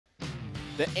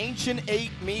The Ancient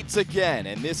Eight meets again,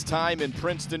 and this time in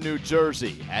Princeton, New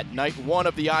Jersey. At night one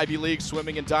of the Ivy League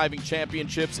Swimming and Diving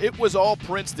Championships, it was all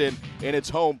Princeton in its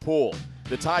home pool.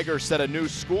 The Tigers set a new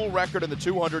school record in the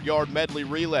 200-yard medley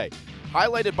relay,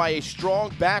 highlighted by a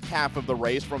strong back half of the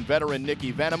race from veteran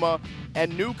Nikki Venema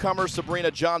and newcomer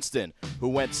Sabrina Johnston, who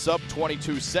went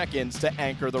sub-22 seconds to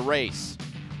anchor the race.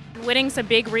 Winning some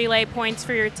big relay points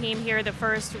for your team here, the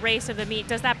first race of the meet,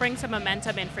 does that bring some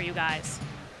momentum in for you guys?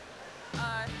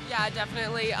 Yeah,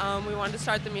 definitely. We wanted to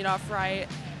start the meet off right,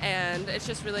 and it's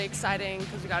just really exciting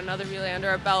because we got another relay under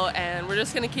our belt, and we're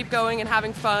just going to keep going and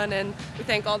having fun, and we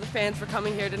thank all the fans for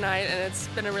coming here tonight, and it's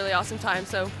been a really awesome time,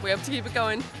 so we hope to keep it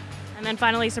going. And then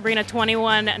finally, Sabrina,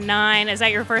 21.9. Is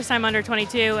that your first time under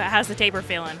 22? How's the taper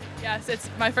feeling? Yes, it's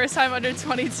my first time under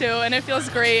 22, and it feels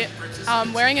great.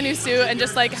 Wearing a new suit and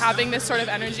just like having this sort of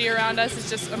energy around us is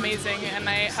just amazing, and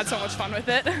I had so much fun with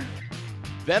it.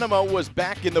 Venema was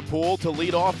back in the pool to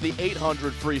lead off the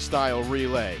 800 freestyle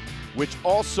relay, which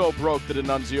also broke the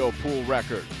D'Annunzio pool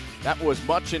record. That was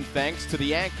much in thanks to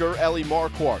the anchor Ellie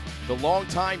Marquardt, the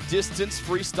longtime distance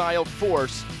freestyle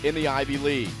force in the Ivy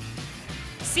League.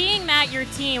 Seeing that your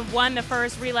team won the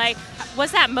first relay,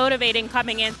 was that motivating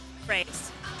coming in the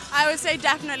race? I would say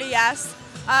definitely yes.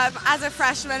 As a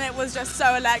freshman, it was just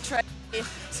so electric,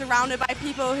 surrounded by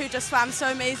people who just swam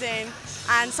so amazing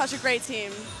and such a great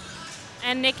team.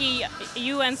 And Nikki,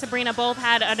 you and Sabrina both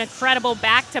had an incredible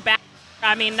back-to-back.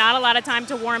 I mean, not a lot of time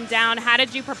to warm down. How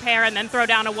did you prepare and then throw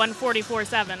down a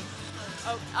 1:44.7?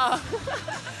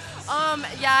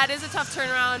 Yeah, it is a tough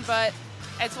turnaround, but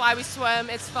it's why we swim.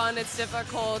 It's fun, it's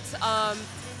difficult,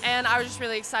 and I was just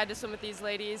really excited to swim with these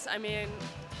ladies. I mean,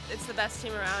 it's the best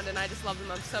team around, and I just love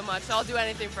them so much, so I'll do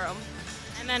anything for them.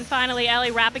 And then finally, Ellie,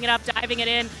 wrapping it up, diving it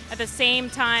in at the same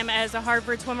time as a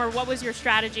Hartford swimmer. What was your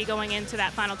strategy going into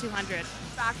that final 200?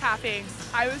 Back halfing.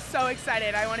 I was so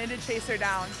excited. I wanted to chase her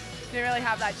down. Didn't really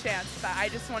have that chance, but I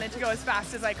just wanted to go as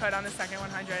fast as I could on the second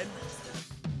 100.